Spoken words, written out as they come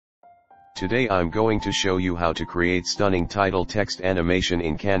Today I'm going to show you how to create stunning title text animation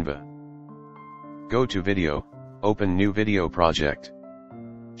in Canva. Go to Video, open new video project.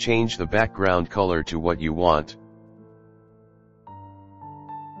 Change the background color to what you want.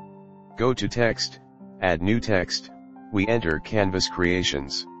 Go to Text, add new text, we enter Canvas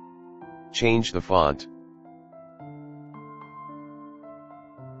Creations. Change the font.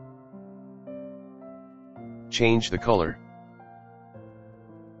 Change the color.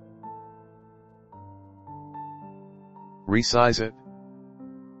 Resize it.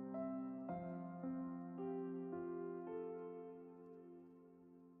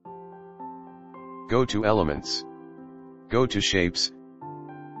 Go to Elements. Go to Shapes.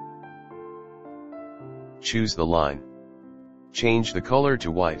 Choose the line. Change the color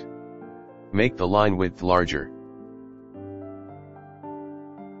to white. Make the line width larger.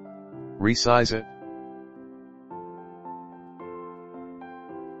 Resize it.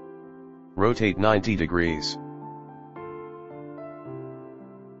 Rotate 90 degrees.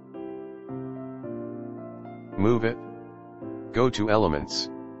 Move it. Go to Elements.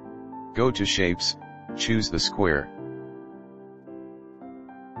 Go to Shapes, choose the square.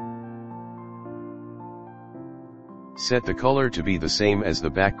 Set the color to be the same as the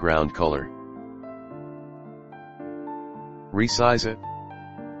background color. Resize it.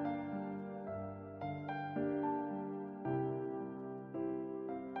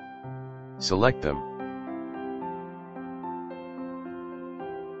 Select them.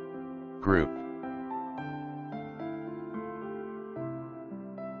 Group.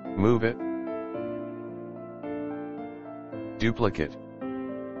 Move it. Duplicate.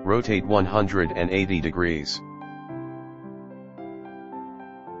 Rotate 180 degrees.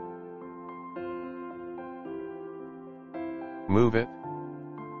 Move it.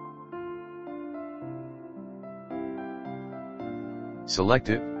 Select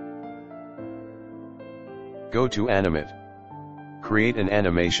it. Go to Animate. Create an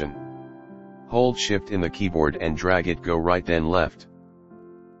animation. Hold Shift in the keyboard and drag it go right then left.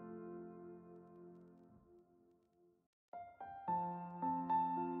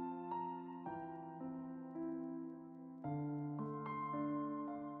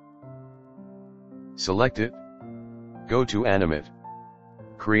 Select it. Go to Animate.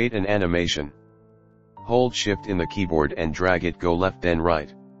 Create an animation. Hold Shift in the keyboard and drag it go left then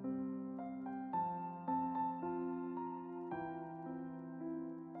right.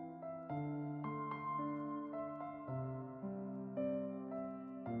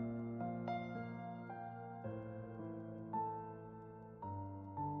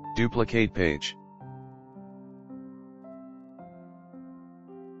 Duplicate page.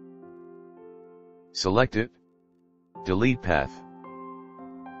 Select it. Delete path.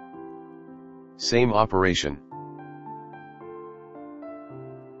 Same operation.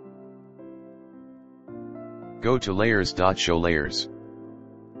 Go to Layers. Show layers.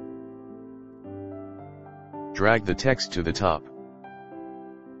 Drag the text to the top.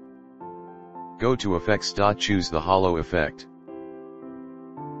 Go to Effects. Choose the hollow effect.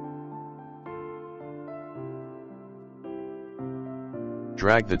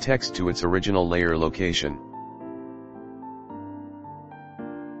 Drag the text to its original layer location.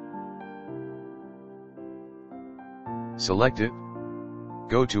 Select it.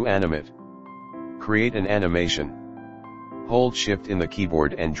 Go to Animate. Create an animation. Hold Shift in the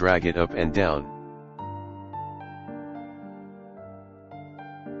keyboard and drag it up and down.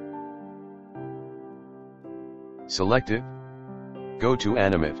 Select it. Go to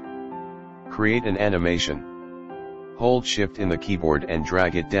Animate. Create an animation. Hold Shift in the keyboard and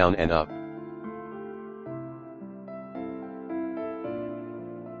drag it down and up.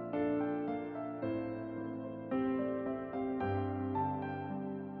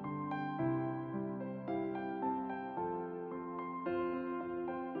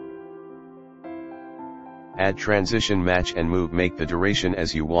 Add transition, match and move. Make the duration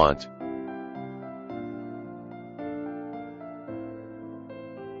as you want.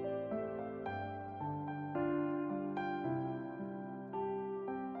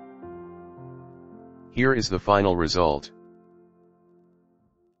 Here is the final result.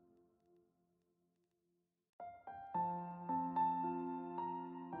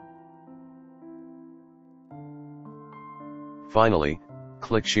 Finally,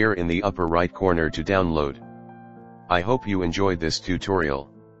 click share in the upper right corner to download. I hope you enjoyed this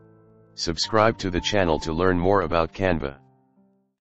tutorial. Subscribe to the channel to learn more about Canva.